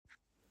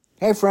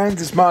Hey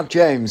friends, it's Mark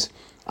James.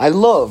 I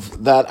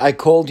love that I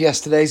called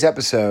yesterday's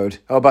episode.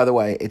 Oh, by the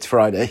way, it's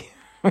Friday.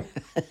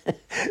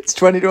 It's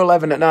 20 to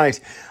 11 at night.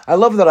 I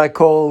love that I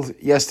called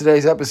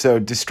yesterday's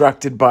episode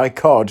Distracted by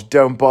COD,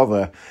 Don't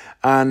Bother.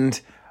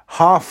 And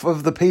half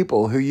of the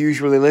people who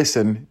usually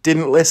listen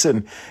didn't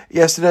listen.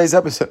 Yesterday's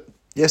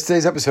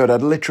episode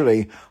had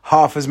literally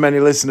half as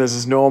many listeners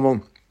as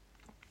normal.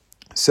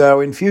 So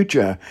in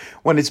future,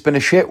 when it's been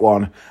a shit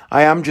one,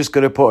 I am just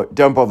going to put,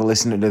 don't bother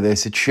listening to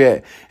this, it's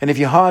shit. And if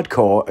you're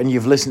hardcore and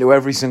you've listened to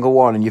every single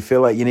one and you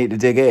feel like you need to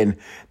dig in,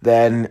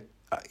 then,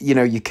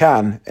 you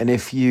can. And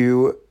if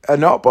you are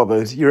not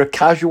bothered, you're a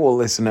casual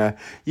listener,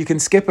 you can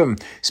skip them.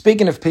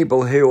 Speaking of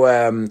people who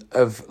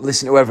have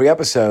listened to every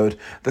episode,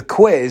 the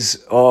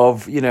quiz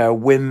of,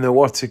 win a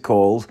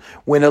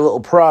little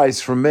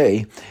prize from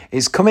me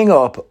is coming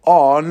up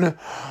on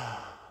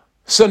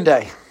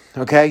Sunday.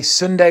 Okay,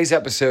 Sunday's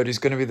episode is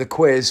going to be the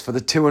quiz for the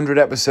 200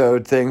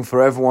 episode thing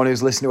for everyone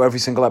who's listened to every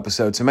single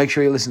episode. So make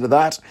sure you listen to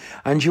that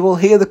and you will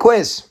hear the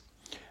quiz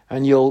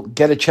and you'll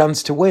get a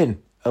chance to win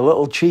a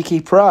little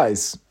cheeky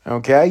prize.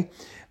 Okay,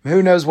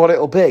 who knows what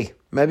it'll be?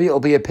 Maybe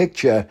it'll be a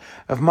picture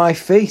of my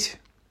feet.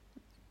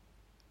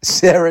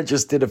 Sarah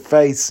just did a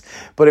face,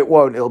 but it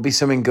won't. It'll be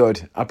something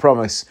good, I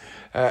promise.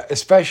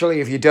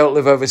 Especially if you don't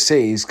live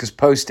overseas, because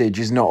postage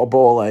is not a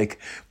ball ache.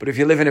 But if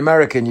you live in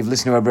America and you've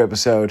listened to every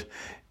episode,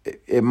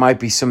 it might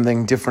be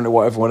something different to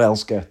what everyone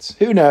else gets.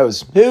 Who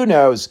knows? Who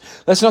knows?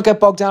 Let's not get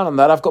bogged down on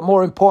that. I've got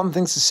more important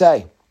things to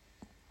say.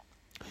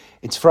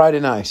 It's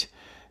Friday night.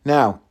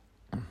 Now,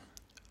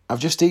 I've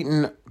just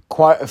eaten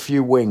quite a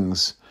few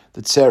wings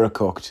that Sarah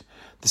cooked.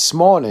 This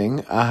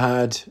morning, I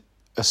had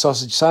a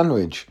sausage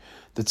sandwich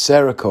that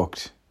Sarah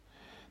cooked.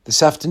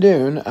 This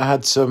afternoon, I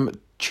had some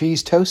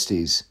cheese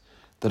toasties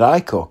that I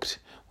cooked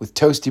with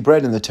toasty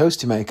bread in the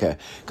toasty maker.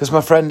 Because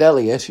my friend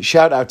Elliot,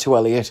 shout out to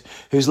Elliot,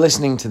 who's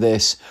listening to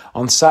this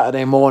on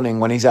Saturday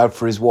morning when he's out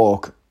for his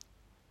walk.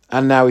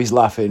 And now he's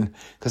laughing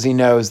because he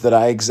knows that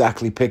I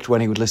exactly picked when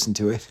he would listen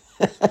to it.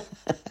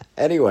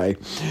 Anyway,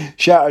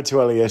 shout out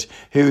to Elliot,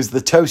 who's the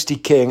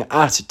Toasty King,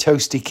 at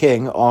Toasty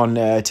King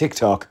on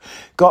TikTok.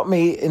 Got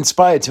me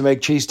inspired to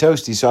make cheese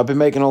toasties, so I've been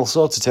making all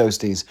sorts of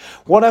toasties.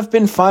 What I've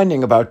been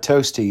finding about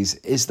toasties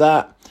is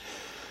that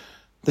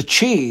the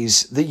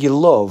cheese that you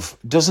love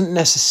doesn't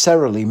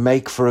necessarily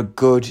make for a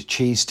good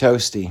cheese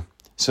toasty.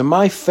 So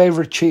my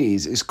favourite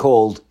cheese is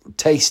called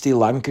Tasty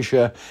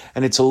Lancashire,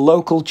 and it's a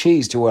local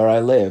cheese to where I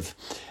live.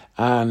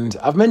 And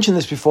I've mentioned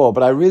this before,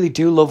 but I really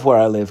do love where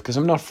I live because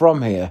I'm not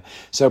from here.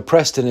 So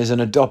Preston is an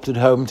adopted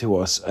home to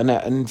us.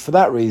 And for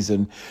that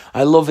reason,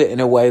 I love it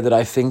in a way that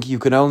I think you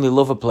can only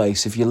love a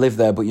place if you live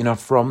there, but you're not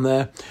from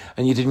there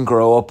and you didn't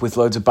grow up with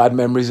loads of bad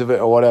memories of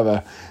it or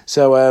whatever.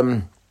 So,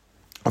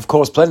 of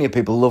course, plenty of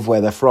people love where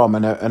they're from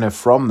and are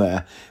from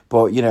there.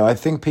 But, I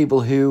think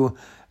people who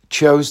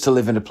chose to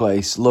live in a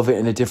place love it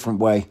in a different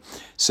way.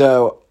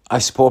 So I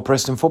support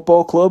Preston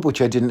Football Club,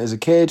 which I didn't as a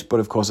kid, but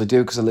of course I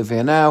do because I live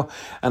here now.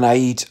 And I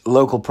eat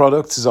local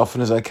products as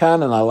often as I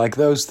can, and I like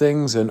those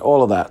things and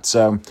all of that.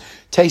 So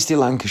Tasty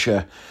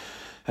Lancashire,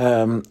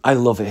 I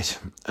love it.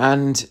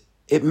 And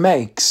it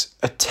makes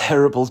a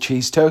terrible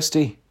cheese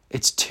toasty.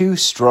 It's too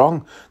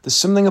strong. There's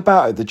something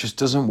about it that just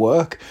doesn't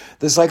work.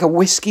 There's like a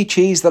whiskey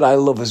cheese that I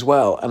love as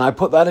well, and I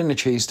put that in a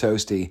cheese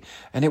toasty,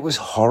 and it was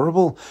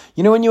horrible.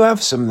 When you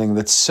have something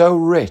that's so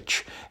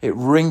rich, it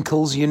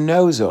wrinkles your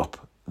nose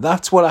up.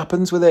 That's what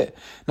happens with it.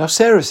 Now,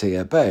 Sarah's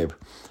here, babe.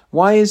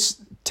 Why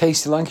is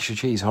Tasty Lancashire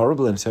cheese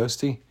horrible in a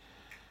toasty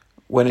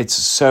when it's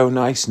so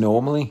nice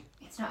normally?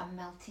 It's not a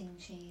melting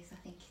cheese, I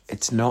think.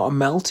 It's not a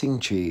melting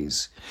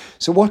cheese.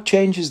 So what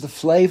changes the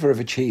flavour of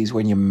a cheese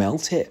when you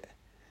melt it?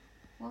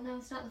 Well, no,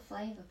 it's not the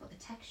flavour, but the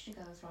texture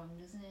goes wrong,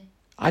 doesn't it?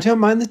 I don't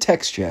mind the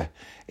texture.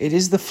 It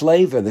is the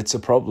flavour that's a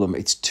problem.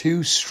 It's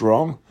too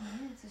strong.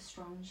 Yeah, it's a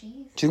strong cheese. Do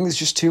you think there's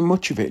just too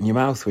much of it in your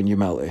mouth when you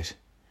melt it?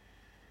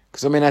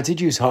 Because, I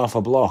did use half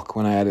a block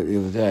when I had it the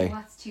other day.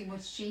 Well, that's too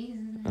much cheese,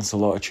 isn't it? That's a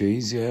lot of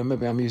cheese, yeah.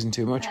 Maybe I'm using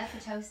too much. Better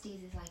for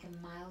toasties is like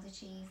a milder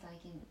cheese,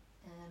 like in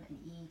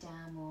an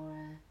Edam or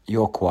a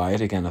You're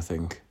quiet again, I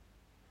think.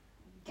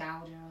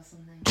 Gouda or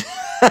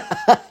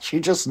something.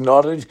 She just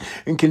nodded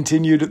and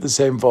continued at the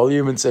same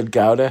volume and said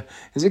Gouda.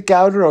 Is it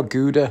Gouda or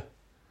Gouda?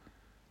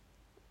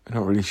 I'm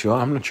not really sure.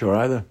 I'm not sure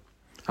either.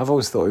 I've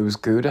always thought it was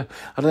Gouda.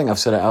 I don't think I've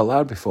said it out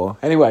loud before.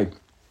 Anyway,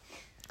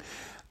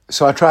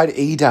 so I tried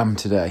Edam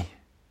today.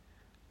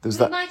 With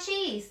my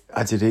cheese?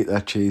 I did eat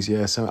that cheese,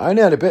 yeah. So I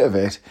only had a bit of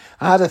it.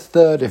 I had a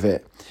third of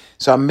it.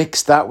 So I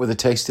mixed that with a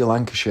Tasty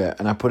Lancashire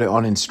and I put it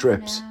on in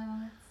strips. No,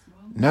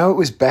 that's wrong. No, it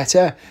was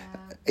better.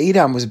 No.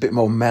 Edam was a bit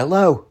more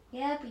mellow.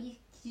 Yeah, but you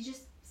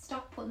just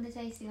stop putting the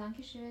Tasty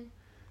Lancashire in.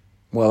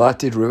 Well, that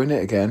did ruin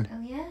it again. Oh,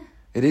 yeah.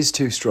 It is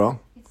too strong.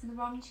 It's the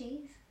wrong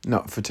cheese.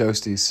 Not for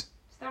toasties. It's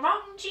the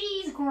wrong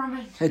cheese,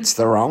 Gromit. It's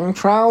the wrong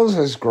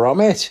trousers,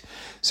 Gromit.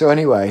 So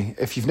anyway,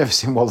 if you've never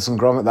seen Wallace and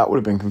Gromit, that would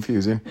have been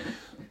confusing.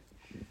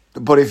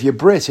 But if you're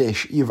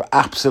British, you've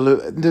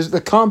absolutely... There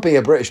can't be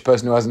a British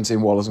person who hasn't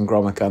seen Wallace and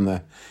Gromit, can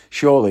there?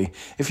 Surely.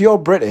 If you're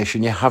British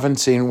and you haven't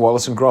seen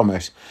Wallace and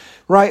Gromit,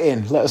 write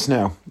in, let us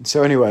know.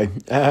 So anyway,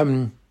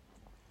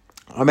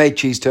 I made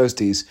cheese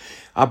toasties.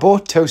 I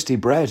bought toasty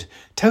bread.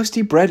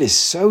 Toasty bread is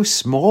so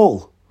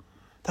small.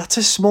 That's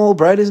a small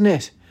bread, isn't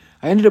it?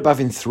 I ended up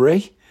having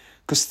 3,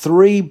 because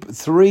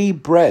three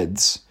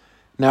breads.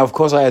 Now, of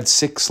course, I had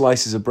 6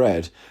 slices of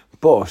bread,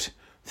 but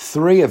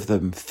 3 of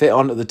them fit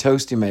onto the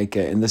toasty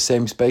maker in the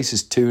same space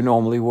as 2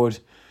 normally would.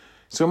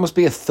 So it must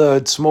be a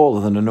third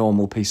smaller than a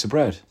normal piece of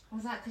bread.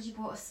 Was that because you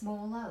bought a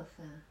small loaf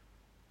there?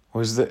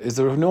 Or is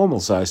there a normal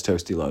sized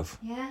toasty loaf?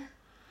 Yeah.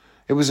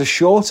 It was a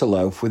shorter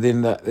loaf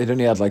within that. It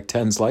only had like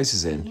 10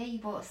 slices in. Yeah, you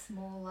bought a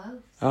small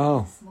loaf.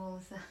 Oh. Small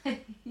size.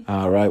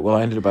 All right. Well,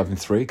 I ended up having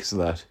 3 because of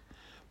that.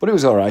 But it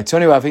was all right. So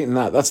anyway, I've eaten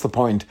that. That's the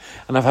point.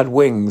 And I've had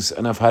wings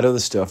and I've had other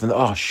stuff. And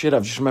oh, shit,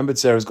 I've just remembered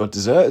Sarah's got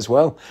dessert as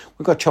well.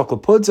 We've got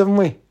chocolate puds, haven't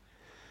we?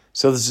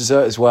 So there's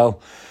dessert as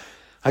well.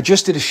 I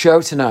just did a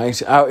show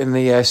tonight out in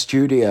the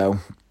studio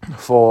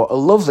for a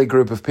lovely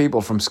group of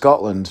people from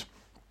Scotland.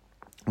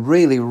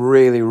 Really,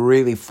 really,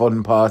 really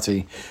fun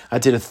party. I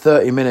did a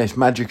 30-minute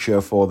magic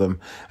show for them.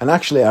 And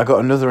actually, I got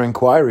another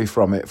inquiry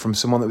from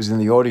someone that was in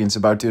the audience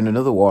about doing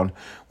another one.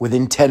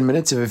 Within 10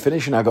 minutes of it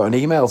finishing, I got an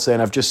email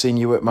saying, I've just seen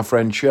you at my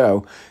friend's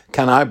show.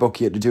 Can I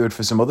book you to do it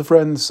for some other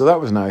friends? So that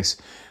was nice.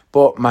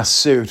 But my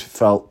suit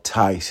felt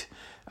tight.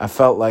 I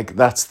felt like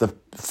that's the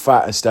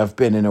fattest I've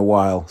been in a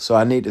while. So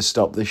I need to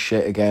stop this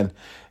shit again.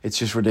 It's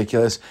just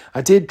ridiculous.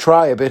 I did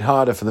try a bit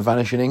harder for the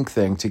Vanishing Ink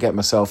thing to get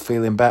myself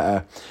feeling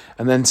better.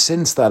 And then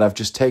since that, I've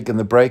just taken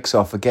the brakes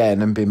off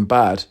again and been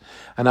bad.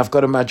 And I've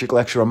got a magic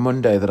lecture on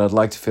Monday that I'd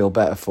like to feel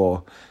better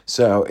for.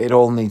 So it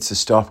all needs to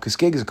stop because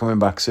gigs are coming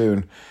back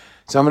soon.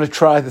 So I'm going to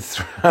try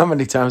how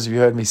many times have you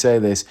heard me say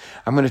this?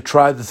 I'm going to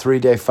try the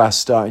 3-day fast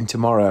starting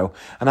tomorrow.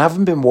 And I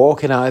haven't been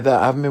walking either.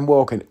 I haven't been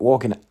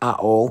walking at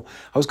all.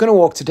 I was going to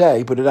walk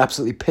today, but it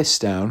absolutely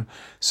pissed down.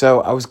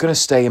 So I was going to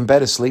stay in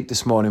bed asleep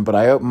this morning, but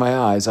I opened my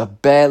eyes. I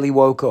barely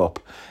woke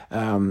up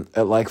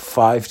at like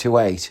 5 to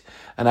 8.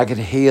 And I could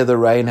hear the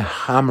rain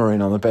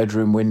hammering on the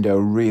bedroom window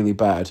really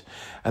bad.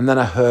 And then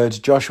I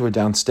heard Joshua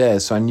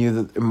downstairs, so I knew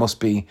that it must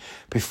be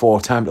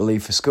before time to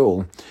leave for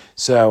school.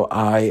 So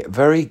I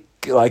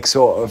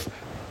sort of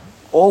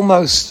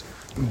almost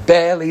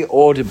barely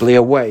audibly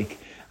awake.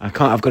 I've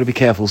got to be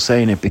careful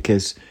saying it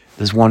because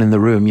there's one in the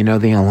room, you know,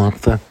 the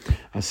Alexa.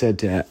 I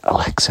said,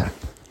 Alexa,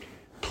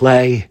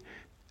 play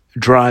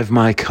Drive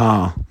My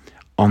Car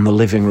on the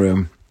living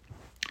room.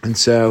 And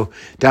so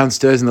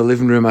downstairs in the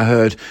living room, I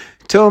heard,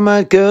 told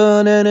my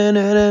girl, na, na,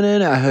 na, na, na,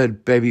 na. I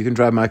heard Baby You Can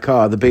Drive My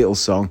Car, the Beatles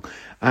song.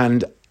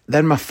 And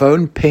then my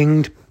phone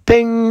pinged,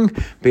 ping,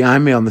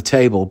 behind me on the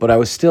table, but I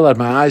was still had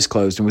my eyes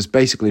closed and was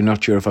basically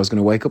not sure if I was going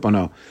to wake up or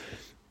not.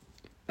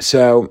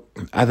 So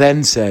I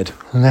then said,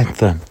 let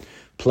them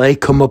play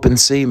Come Up and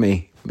See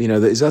Me. You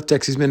know, is that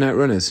Dexys Midnight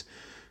Runners?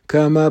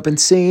 Come up and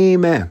see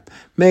me,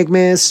 make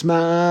me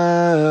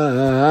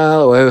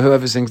smile. Or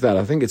whoever sings that,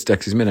 I think it's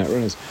Dexys Midnight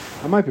Runners.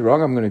 I might be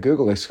wrong, I'm going to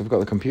Google this. I've got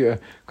the computer.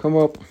 Come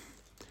up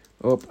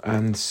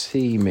and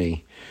see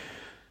me.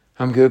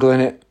 I'm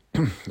Googling it.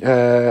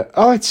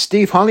 It's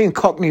Steve Harley and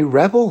Cockney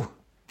Rebel.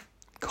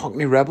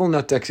 Cockney Rebel,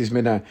 not Dexys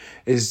Midnight.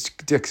 Is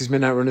Dexys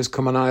Midnight Runners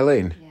Come On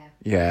Eileen?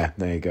 Yeah,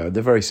 there you go.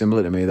 They're very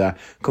similar to me, that.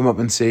 Come Up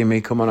and See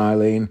Me, Come On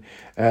Eileen.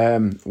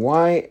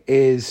 Why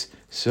is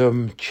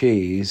some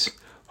cheese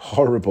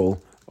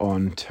horrible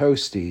on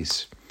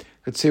toasties?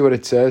 Let's see what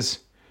it says.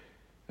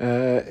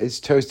 Is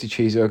toasty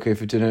cheese okay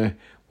for dinner?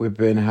 We've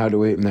been, how do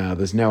we... No,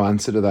 there's no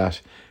answer to that.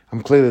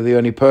 I'm clearly the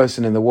only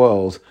person in the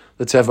world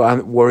that's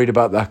ever worried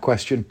about that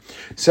question.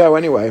 So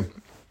anyway...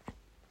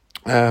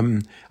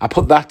 I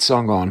put that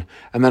song on,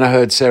 and then I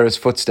heard Sarah's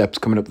footsteps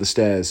coming up the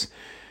stairs,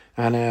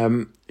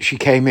 and she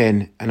came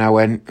in, and I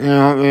went, you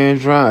want me to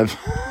drive?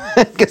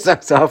 Because I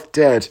was half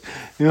dead.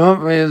 You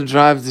want me to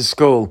drive to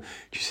school?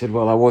 She said,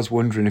 well, I was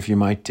wondering if you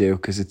might do,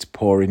 because it's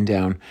pouring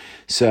down.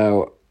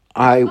 So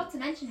Not to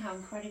mention how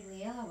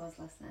incredibly ill I was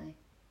last night.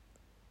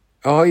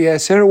 Oh, yeah,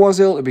 Sarah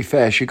was ill, to be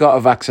fair. She got a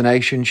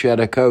vaccination. She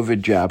had a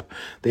COVID jab.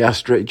 Did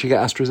you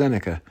get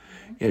AstraZeneca?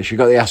 Yeah, she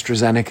got the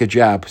AstraZeneca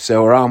jab,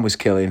 so her arm was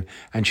killing,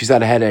 and she's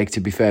had a headache, to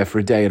be fair, for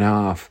a day and a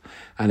half,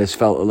 and has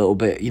felt a little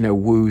bit,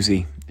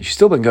 woozy. She's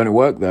still been going to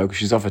work, though, because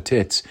she's off her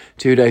tits.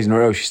 2 days in a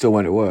row, she still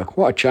went to work.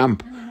 What a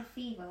champ. I had a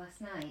fever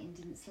last night and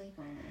didn't sleep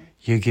all night.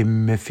 You give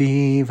me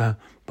fever,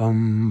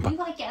 bum, bum,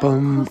 You get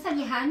bum, on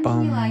your hand bum,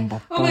 and you're like,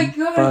 bum, oh my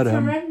God, it's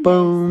horrendous.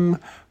 boom,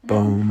 And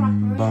boom,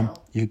 I'm proper bum.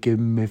 ill. You give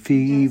me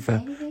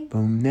fever,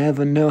 boom,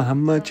 never know how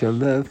much I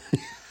love.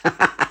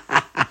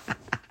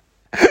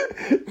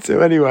 So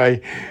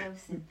anyway...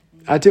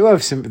 I do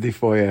have sympathy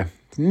for you.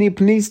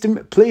 Pleased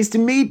to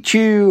meet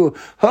you.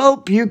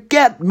 Hope you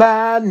get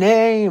my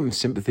name.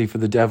 Sympathy for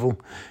the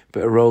devil.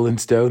 Bit of Rolling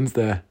Stones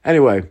there.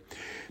 Anyway,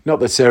 not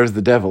that Sarah's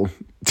the devil.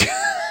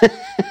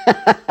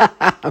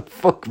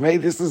 Fuck me,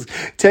 this is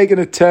taking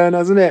a turn,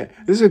 hasn't it?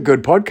 This is a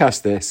good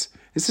podcast, this.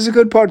 This is a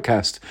good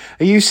podcast.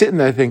 Are you sitting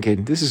there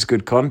thinking, this is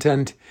good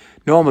content?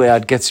 Normally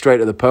I'd get straight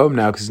to the poem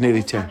now because it's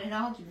nearly 10. An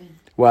argument.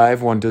 Well,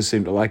 everyone does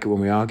seem to like it when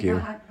we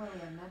argue.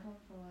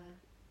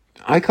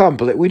 I can't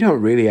believe we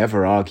don't really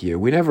ever argue.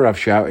 We never have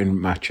shouting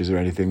matches or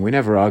anything. We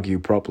never argue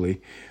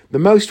properly. The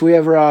most we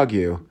ever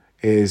argue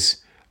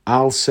is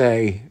I'll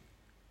say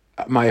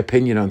my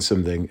opinion on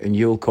something and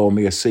you'll call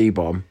me a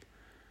C-bomb.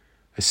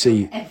 A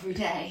C. Every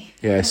day.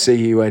 Yeah,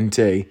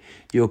 C-U-N-T.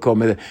 You'll call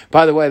me that.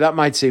 By the way, that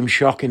might seem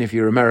shocking if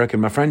you're American.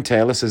 My friend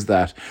Taylor says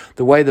that.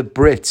 The way the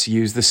Brits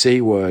use the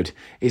C word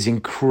is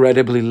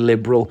incredibly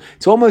liberal.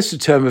 It's almost a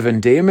term of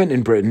endearment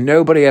in Britain.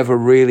 Nobody ever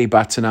really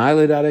bats an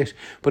eyelid at it.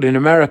 But in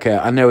America,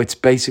 I know it's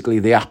basically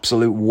the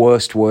absolute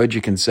worst word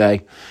you can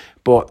say.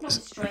 But Not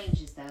with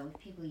strangers, though, with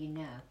people you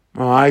know.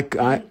 Oh, I You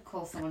wouldn't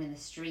call someone in the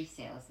street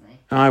salesman.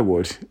 I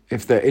would.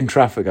 If they're in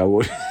traffic, I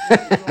would.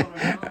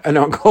 Or And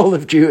on Call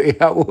of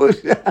Duty, I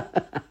would.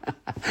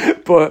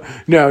 But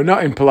no,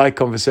 not in polite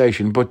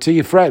conversation. But to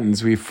your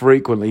friends, we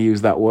frequently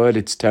use that word.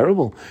 It's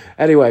terrible.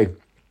 Anyway,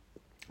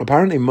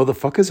 apparently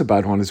motherfucker's a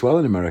bad one as well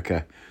in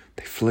America.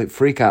 They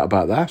freak out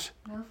about that.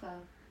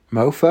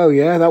 Mofo,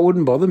 yeah, that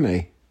wouldn't bother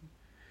me.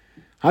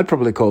 I'd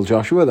probably call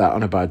Joshua that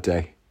on a bad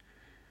day.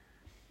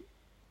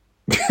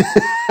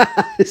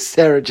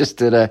 Sarah just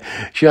did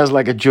she has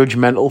like a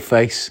judgmental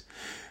face.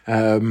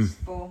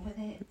 Born with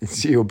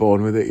it. You were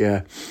born with it,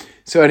 yeah.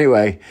 So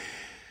anyway,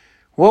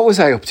 what was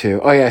I up to?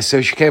 Oh yeah,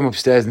 so she came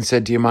upstairs and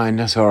said, do you mind?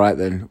 That's all right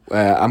then.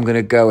 I'm going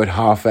to go at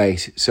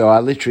 8:30. So I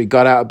literally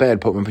got out of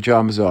bed, put my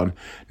pajamas on,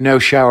 no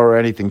shower or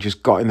anything,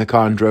 just got in the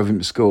car and drove him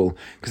to school.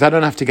 Because I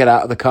don't have to get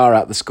out of the car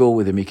out the school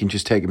with him. He can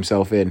just take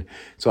himself in.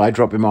 So I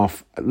drop him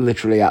off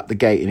literally at the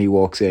gate and he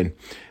walks in.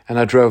 And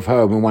I drove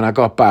home, and when I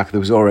got back, there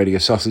was already a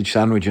sausage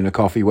sandwich and a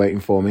coffee waiting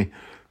for me.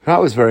 That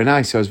was very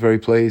nice. I was very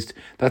pleased.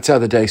 That's how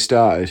the day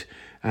started.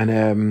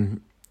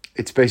 And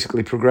it's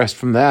basically progressed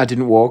from there. I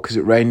didn't walk because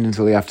it rained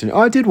until the afternoon.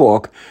 Oh, I did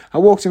walk. I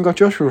walked and got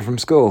Joshua from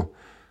school.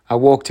 I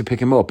walked to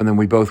pick him up, and then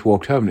we both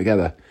walked home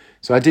together.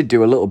 So I did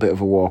do a little bit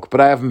of a walk,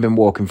 but I haven't been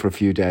walking for a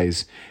few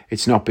days.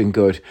 It's not been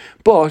good.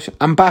 But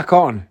I'm back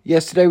on.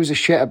 Yesterday was a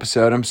shit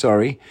episode. I'm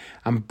sorry.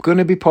 I'm going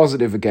to be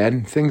positive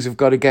again. Things have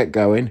got to get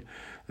going.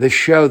 The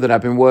show that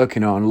I've been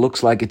working on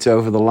looks like it's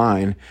over the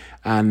line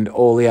and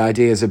all the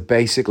ideas are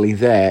basically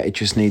there. It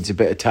just needs a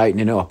bit of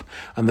tightening up.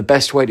 And the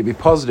best way to be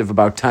positive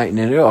about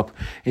tightening it up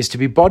is to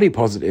be body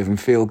positive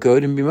and feel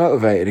good and be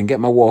motivated and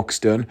get my walks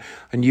done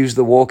and use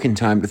the walking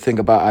time to think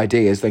about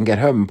ideas, then get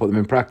home and put them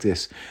in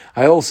practice.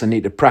 I also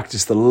need to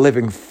practice the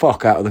living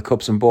fuck out of the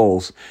cups and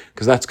balls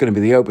because that's going to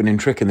be the opening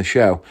trick in the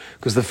show.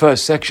 Because the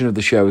first section of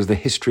the show is the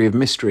history of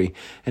mystery,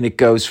 and it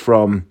goes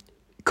from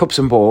cups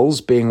and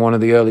balls being one of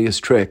the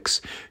earliest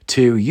tricks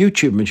to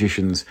YouTube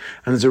magicians.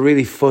 And there's a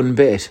really fun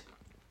bit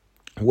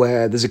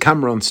where there's a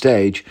camera on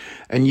stage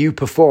and you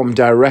perform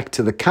direct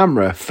to the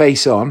camera,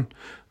 face on.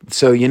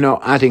 So you're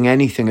not adding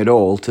anything at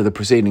all to the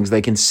proceedings.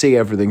 They can see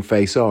everything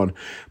face on,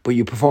 but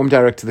you perform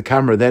direct to the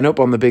camera. Then up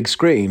on the big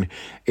screen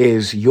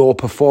is your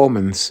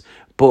performance,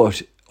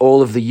 but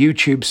all of the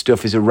YouTube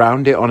stuff is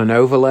around it on an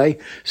overlay,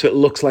 so it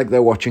looks like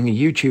they're watching a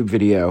YouTube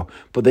video,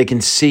 but they can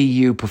see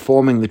you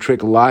performing the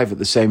trick live at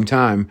the same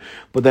time.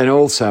 But then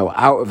also,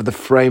 out of the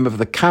frame of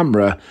the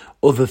camera,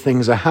 other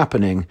things are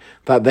happening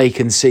that they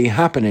can see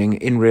happening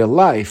in real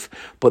life,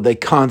 but they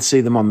can't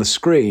see them on the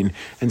screen.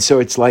 And so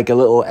it's like a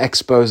little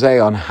expose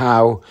on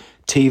how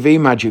TV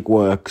magic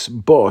works,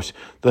 but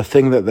the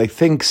thing that they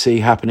see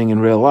happening in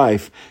real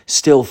life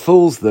still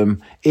fools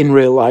them in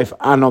real life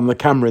and on the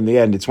camera in the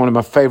end. It's one of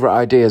my favourite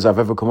ideas I've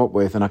ever come up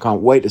with, and I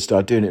can't wait to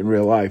start doing it in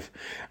real life.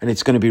 And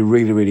it's going to be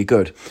really, really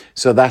good.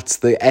 So that's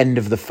the end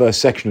of the first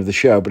section of the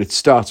show, but it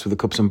starts with the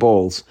cups and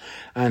balls.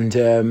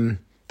 And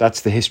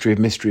that's the history of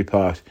mystery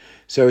part.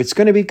 So it's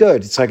going to be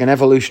good. It's like an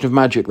evolution of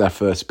magic, that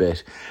first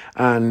bit.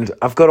 And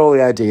I've got all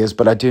the ideas,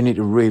 but I do need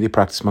to really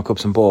practice my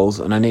cups and balls,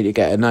 and I need to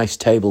get a nice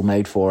table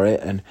made for it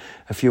and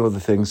a few other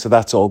things. So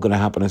that's all going to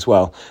happen as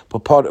well. But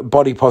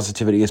body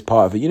positivity is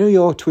part of it. You know,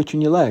 you're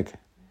twitching your leg.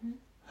 Mm-hmm.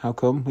 How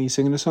come? Are you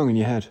singing a song in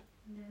your head?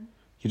 No.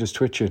 You're just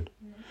twitching.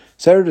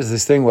 Sarah does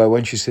this thing where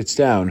when she sits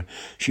down,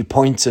 she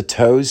points her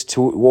toes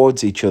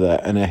towards each other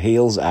and her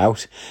heels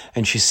out,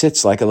 and she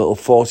sits like a little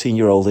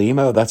 14-year-old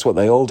emo. That's what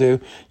they all do.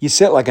 You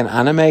sit like an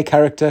anime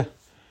character.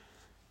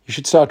 You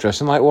should start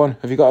dressing like one.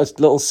 Have you got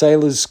a little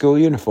sailor's school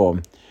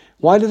uniform?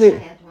 Why do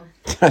they...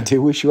 I do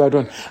wish you had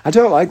one. I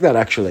don't like that,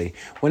 actually.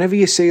 Whenever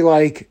you see,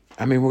 like...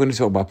 I mean, we're going to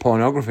talk about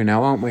pornography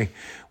now, aren't we?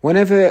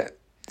 Whenever,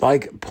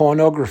 like,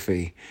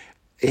 pornography,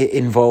 it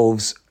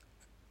involves...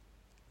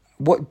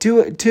 What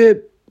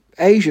do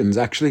Asians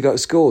actually go to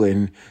school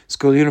in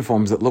school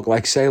uniforms that look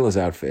like sailors'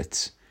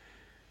 outfits?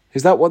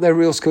 Is that what their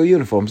real school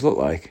uniforms look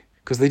like?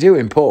 Because they do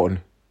in porn.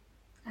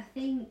 I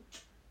think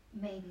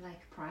maybe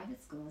like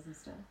private schools and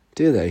stuff.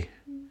 Do they?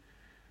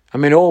 I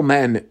mean, all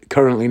men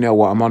currently know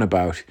what I'm on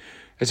about.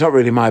 It's not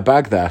really my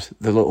bag, the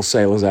little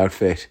sailor's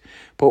outfit.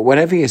 But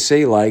whenever you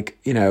see, like,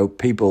 you know,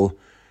 people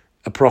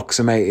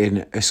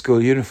approximating a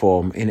school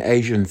uniform in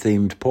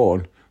Asian-themed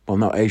porn, well,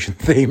 not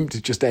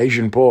Asian-themed, just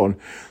Asian porn,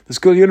 the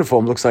school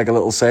uniform looks like a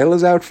little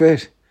sailor's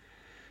outfit.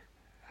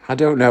 I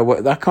don't know.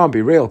 That can't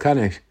be real, can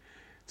it?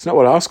 It's not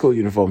what our school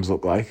uniforms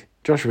look like.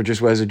 Joshua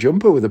just wears a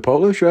jumper with a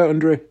polo shirt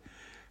under it.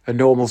 a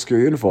normal school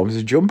uniform is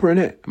a jumper,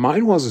 innit?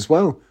 Mine was as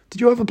well.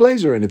 Did you have a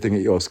blazer or anything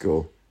at your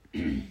school?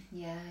 Yeah,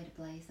 I had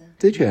a blazer.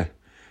 Did you?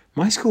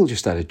 My school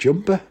just had a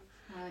jumper.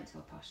 I went to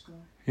a posh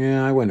school.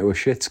 Yeah, I went to a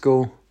shit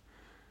school.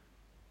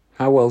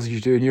 How well did you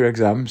do in your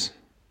exams?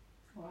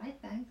 Alright,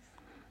 thanks.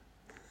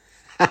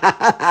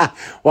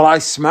 Well, I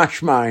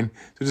smashed mine.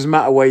 So it doesn't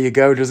matter where you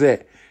go, does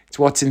it? It's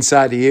what's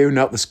inside of you,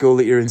 not the school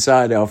that you're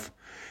inside of.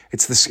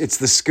 It's the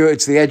school.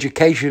 It's the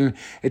education.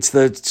 It's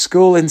the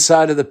school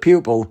inside of the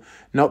pupil,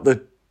 not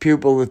the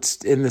pupil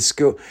that's in the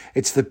school.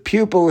 It's the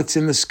pupil that's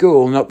in the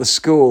school, not the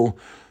school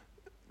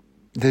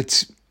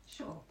that's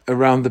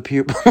around the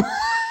pupil.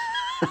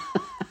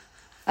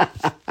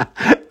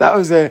 That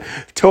was a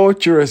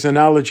torturous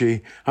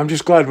analogy. I'm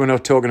just glad we're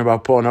not talking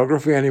about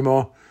pornography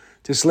anymore.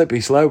 It's a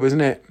slippery slope,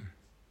 isn't it?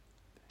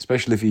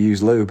 Especially if you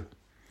use lube.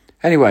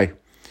 Anyway,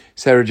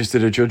 Sarah just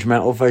did a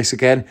judgmental face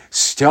again.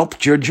 Stop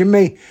judging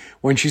me.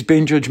 When she's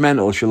being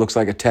judgmental, she looks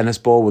like a tennis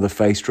ball with a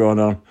face drawn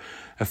on.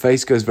 Her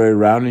face goes very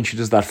round and she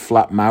does that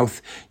flat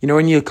mouth. You know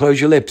when you close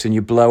your lips and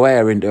you blow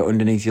air into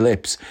underneath your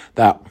lips?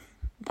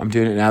 I'm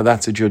doing it now,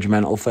 that's a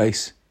judgmental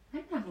face. I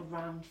don't have a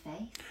round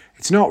face.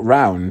 It's not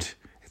round.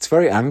 It's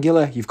very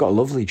angular. You've got a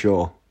lovely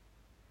jaw.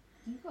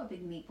 You've got a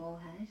big meatball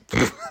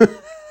head.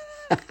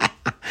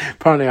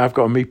 Apparently I've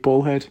got a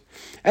meatball head.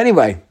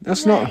 Anyway,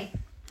 that's not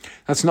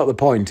the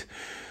point.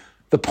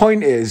 The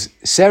point is,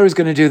 Sarah's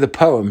going to do the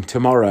poem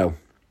tomorrow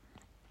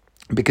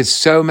because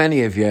so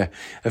many of you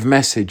have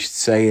messaged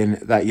saying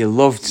that you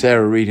loved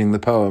Sarah reading the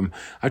poem.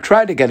 I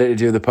tried to get her to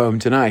do the poem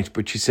tonight,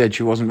 but she said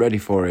she wasn't ready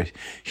for it.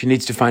 She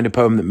needs to find a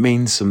poem that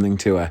means something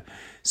to her.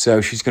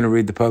 So she's going to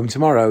read the poem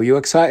tomorrow. You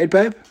excited,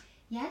 babe?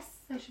 Yes,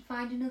 I should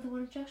find another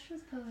one of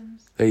Joshua's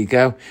poems. There you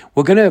go.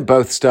 We're going to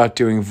both start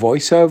doing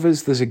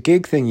voiceovers. There's a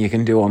gig thing you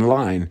can do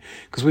online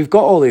because we've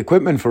got all the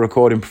equipment for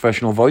recording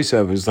professional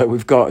voiceovers. Like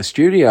we've got a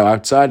studio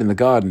outside in the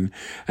garden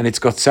and it's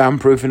got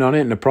soundproofing on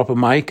it and a proper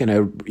mic and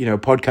a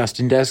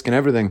podcasting desk and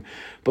everything.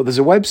 But there's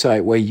a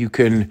website where you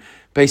can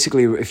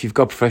basically, if you've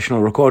got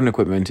professional recording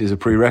equipment, is a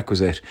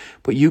prerequisite.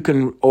 But you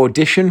can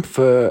audition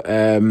for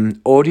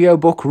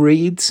audiobook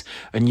reads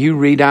and you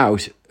read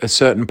out a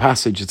certain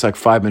passage. It's like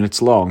 5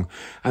 minutes long.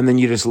 And then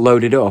you just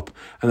load it up.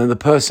 And then the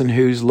person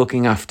who's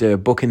looking after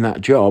booking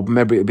that job,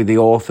 maybe it'll be the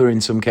author in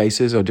some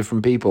cases or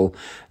different people,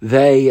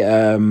 they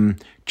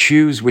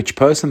choose which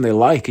person they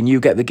like and you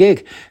get the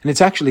gig. And it's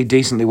actually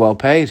decently well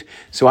paid.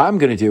 So I'm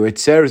going to do it.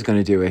 Sarah's going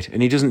to do it.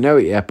 And he doesn't know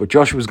it yet, but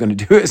Joshua's going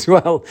to do it as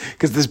well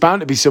because there's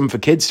bound to be some for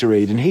kids to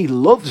read. And he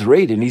loves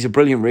reading. He's a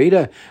brilliant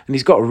reader and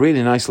he's got a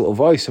really nice little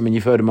voice. I mean,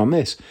 you've heard him on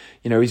this.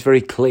 He's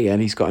very clear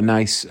and he's got a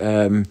nice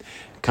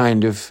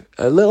kind of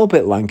a little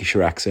bit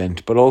Lancashire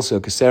accent, but also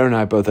because Sarah and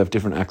I both have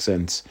different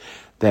accents,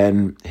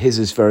 then his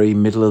is very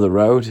middle of the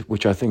road,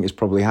 which I think is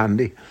probably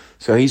handy.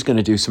 So he's going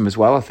to do some as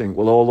well, I think.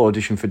 We'll all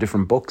audition for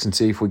different books and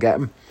see if we get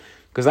them.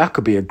 Because that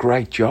could be a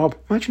great job.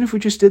 Imagine if we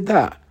just did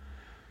that.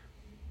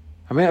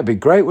 I mean, that'd be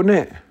great, wouldn't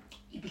it?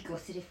 You'd be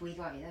gutted if we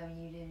got it though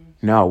and you didn't.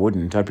 No, I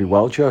wouldn't. I'd be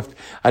well chuffed.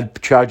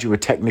 I'd charge you a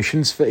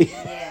technician's fee.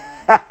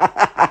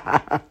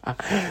 Yeah.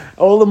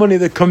 All the money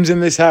that comes in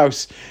this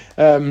house,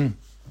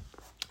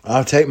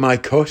 I'll take my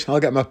cut. I'll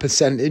get my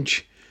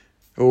percentage.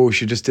 Oh,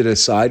 she just did a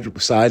side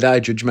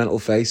eye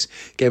judgmental face.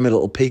 Gave me a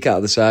little peek out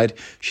of the side.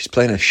 She's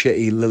playing a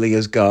shitty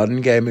Lilia's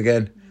Garden game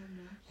again.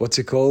 Mm-hmm. What's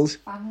it called?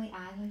 Family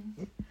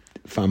Island.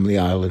 Family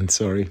Island,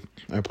 sorry.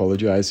 I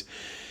apologise.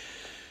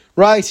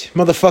 Right,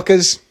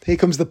 motherfuckers. Here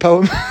comes the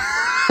poem.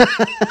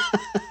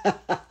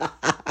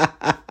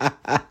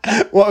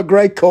 What a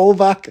great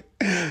callback.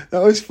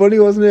 That was funny,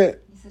 wasn't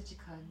it? You're such a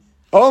cunt.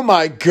 Oh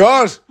my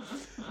God.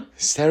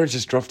 Sarah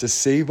just dropped a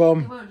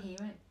C-bomb. They won't hear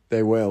it.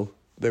 They will.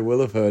 They will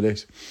have heard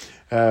it.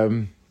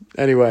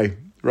 Anyway,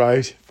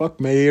 right. Fuck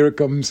me, here it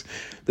comes.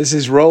 This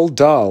is Roald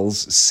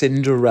Dahl's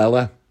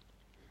Cinderella.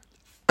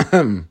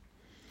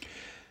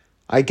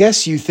 I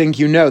guess you think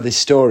you know this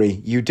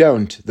story. You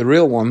don't. The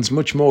real one's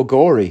much more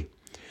gory.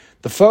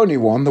 The phony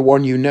one, the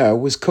one you know,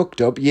 was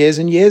cooked up years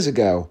and years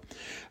ago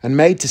and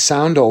made to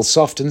sound all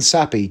soft and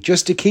sappy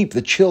just to keep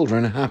the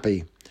children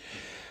happy.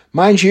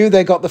 Mind you,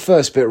 they got the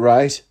first bit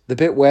right, the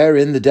bit where,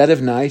 in the dead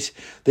of night,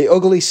 the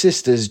ugly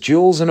sisters,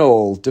 Jules and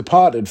all,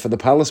 departed for the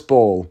palace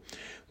ball,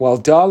 while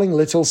darling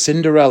little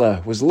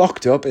Cinderella was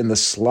locked up in the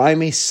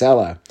slimy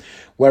cellar,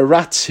 where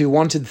rats who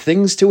wanted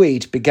things to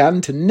eat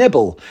began to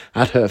nibble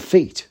at her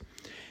feet.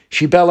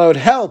 She bellowed,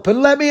 "Help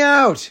and let me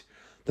out!"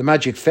 The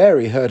magic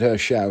fairy heard her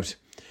shout.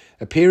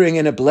 Appearing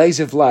in a blaze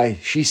of light,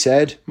 she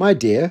said, "My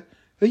dear,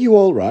 are you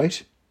all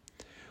right?"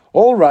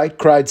 "All right,"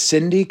 cried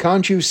Cindy,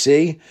 "can't you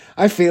see?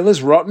 I feel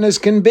as rotten as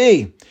can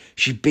be."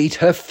 She beat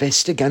her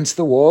fist against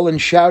the wall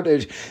and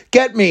shouted,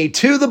 "Get me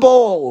to the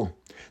ball!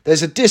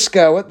 There's a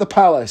disco at the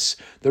palace.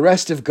 The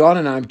rest have gone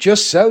and I'm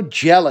just so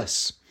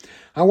jealous.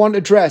 I want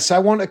a dress, I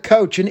want a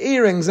coach, and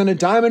earrings and a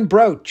diamond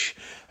brooch,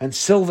 and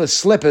silver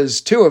slippers,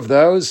 2 of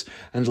those,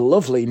 and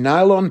lovely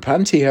nylon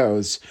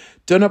pantyhose.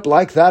 Done up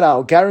like that,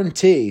 I'll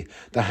guarantee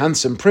the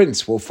handsome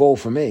prince will fall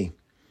for me."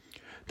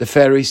 The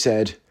fairy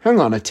said, "Hang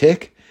on a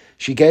tick."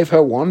 She gave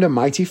her wand a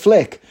mighty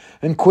flick,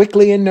 and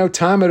quickly, in no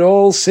time at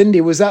all,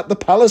 Cindy was at the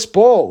palace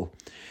ball.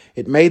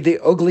 It made the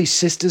ugly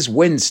sisters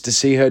wince to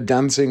see her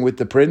dancing with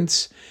the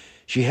prince.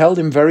 She held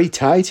him very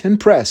tight and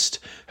pressed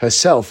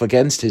herself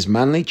against his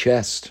manly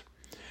chest.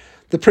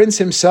 The prince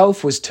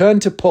himself was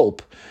turned to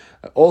pulp.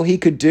 All he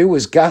could do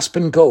was gasp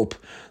and gulp.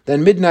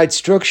 Then midnight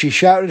struck, she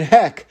shouted,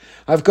 "Heck,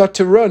 I've got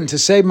to run to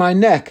save my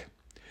neck."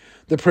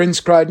 The prince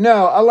cried,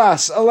 "No,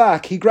 alas,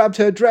 alack." He grabbed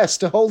her dress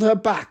to hold her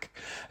back.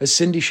 As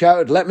Cindy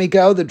shouted, "Let me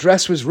go," the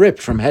dress was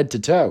ripped from head to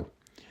toe.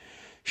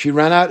 She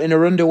ran out in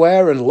her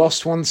underwear and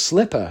lost one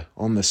slipper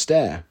on the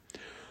stair.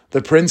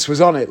 The prince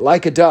was on it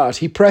like a dart.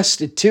 He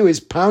pressed it to his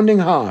pounding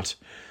heart.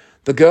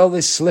 "The girl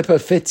this slipper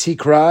fits," he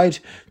cried.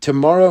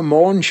 "Tomorrow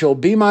morn she'll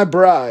be my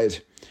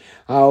bride.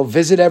 I'll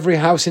visit every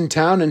house in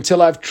town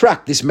until I've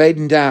tracked this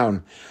maiden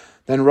down."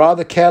 Then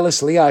rather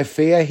carelessly, I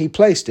fear, he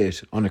placed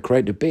it on a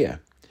crate of beer.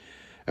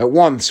 At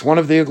once, one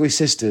of the ugly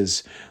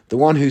sisters, the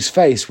one whose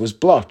face was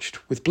blotched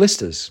with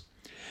blisters,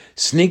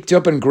 sneaked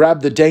up and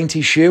grabbed the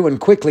dainty shoe and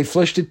quickly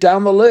flushed it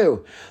down the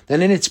loo.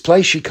 Then in its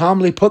place she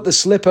calmly put the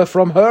slipper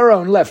from her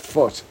own left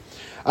foot.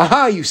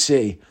 Aha, you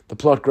see, the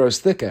plot grows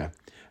thicker,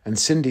 and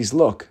Cindy's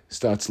look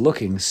starts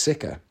looking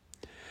sicker.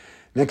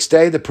 Next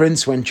day the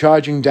prince went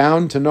charging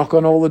down to knock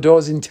on all the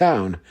doors in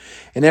town.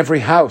 In every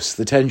house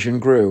the tension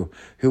grew,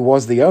 who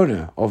was the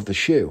owner of the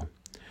shoe.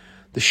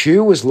 The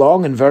shoe was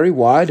long and very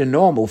wide, a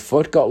normal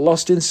foot got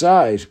lost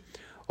inside.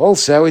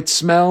 Also it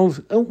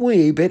smelled a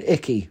wee bit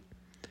icky.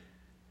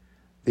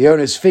 The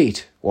owner's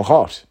feet were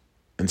hot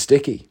and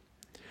sticky.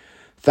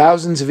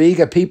 Thousands of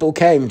eager people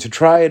came to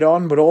try it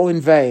on, but all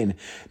in vain.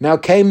 Now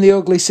came the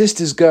ugly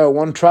sisters go.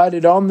 One tried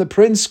it on, the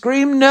prince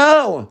screamed,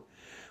 "No!"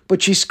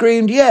 But she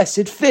screamed, "Yes,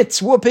 it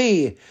fits,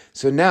 whoopee!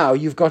 So now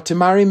you've got to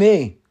marry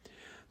me."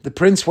 The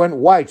prince went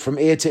white from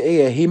ear to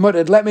ear. He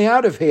muttered, "Let me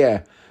out of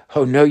here."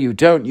 "Oh, no, you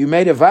don't. You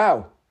made a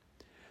vow."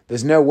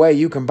 "There's no way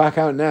you can back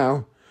out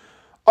now."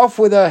 "Off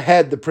with her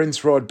head," the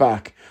prince roared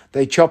back.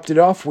 They chopped it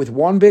off with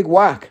one big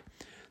whack.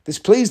 This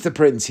pleased the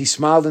prince. He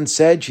smiled and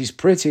said, "She's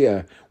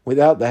prettier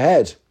without the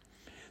head."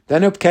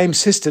 Then up came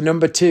sister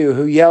number 2,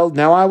 who yelled,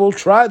 "Now I will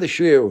try the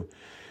shoe."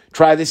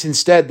 "Try this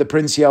instead," the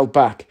prince yelled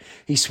back.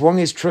 He swung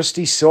his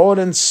trusty sword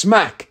and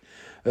smack!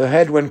 Her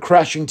head went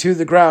crashing to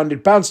the ground.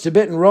 It bounced a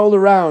bit and rolled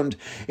around.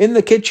 In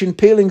the kitchen,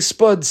 peeling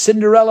spuds,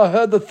 Cinderella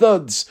heard the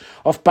thuds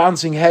of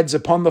bouncing heads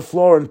upon the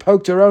floor and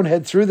poked her own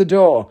head through the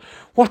door.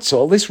 "What's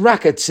all this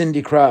racket?"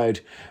 Cindy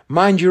cried.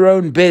 "Mind your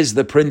own biz,"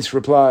 the prince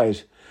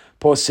replied.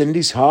 Poor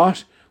Cindy's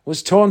heart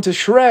was torn to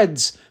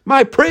shreds.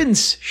 "My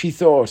prince," she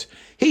thought,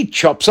 "he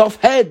chops off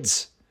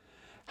heads.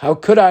 How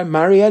could I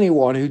marry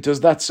anyone who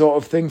does that sort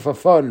of thing for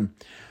fun?"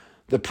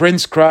 The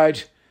prince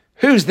cried,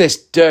 "Who's this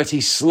dirty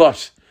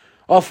slut?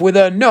 Off with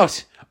her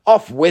nut!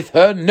 Off with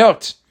her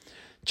nut!"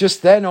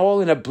 Just then,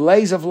 all in a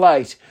blaze of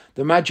light,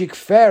 the magic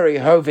fairy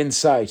hove in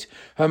sight.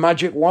 Her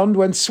magic wand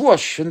went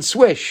swoosh and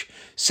swish.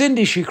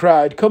 "Cindy," she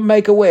cried, "come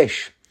make a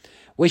wish.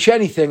 Wish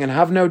anything and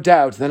have no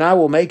doubt, then I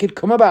will make it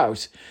come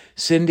about."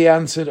 Cindy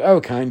answered, "Oh,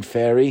 kind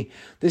fairy,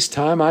 this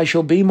time I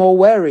shall be more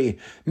wary.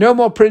 No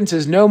more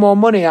printers, no more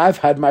money, I've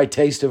had my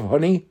taste of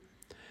honey.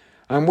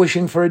 I'm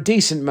wishing for a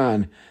decent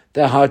man.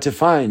 They're hard to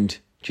find.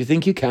 Do you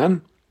think you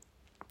can?"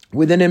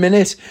 Within a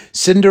minute,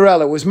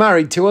 Cinderella was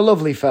married to a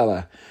lovely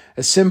fella,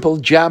 a simple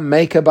jam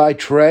maker by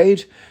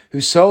trade,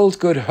 who sold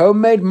good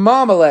homemade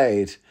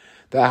marmalade.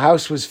 Their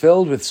house was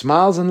filled with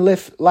smiles and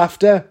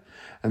laughter,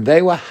 and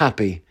they were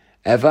happy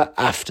ever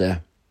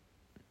after.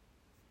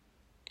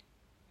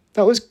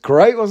 That was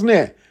great, wasn't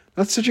it?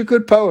 That's such a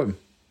good poem.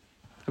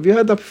 Have you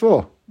heard that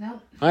before?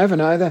 No. I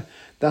haven't either.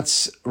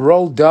 That's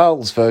Roald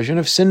Dahl's version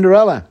of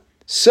Cinderella.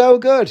 So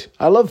good.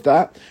 I love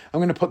that. I'm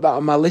going to put that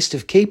on my list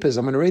of keepers.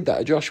 I'm going to read that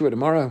to Joshua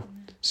tomorrow.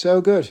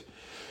 So good.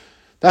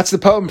 That's the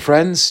poem,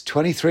 friends.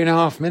 23 and a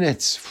half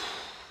minutes.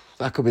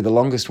 That could be the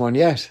longest one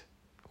yet.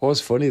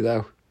 Was funny,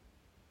 though.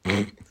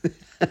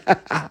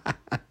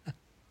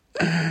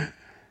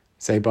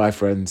 Say bye,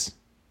 friends.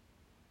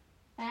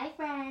 Bye,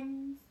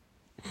 friends.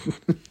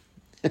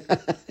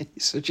 You're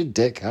such a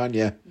dick, aren't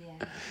you?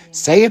 Yeah.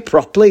 Say it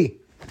properly.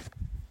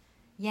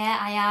 Yeah,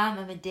 I am.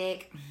 I'm a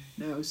dick.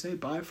 No, say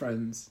bye,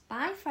 friends.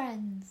 Bye,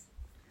 friends.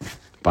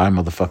 Bye,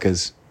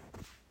 motherfuckers.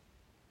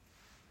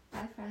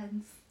 Bye,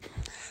 friends.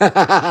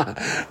 I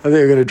think I'm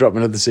going to drop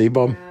another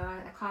C-bomb. No,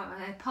 I can't.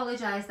 I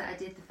apologise that I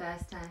did the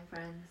first time,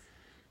 friends.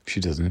 She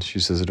doesn't. She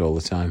says it all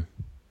the time.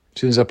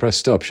 As soon as I press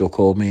stop, she'll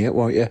call me it,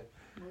 won't you?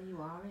 Well,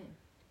 you are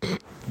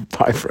it.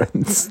 Bye,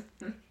 friends.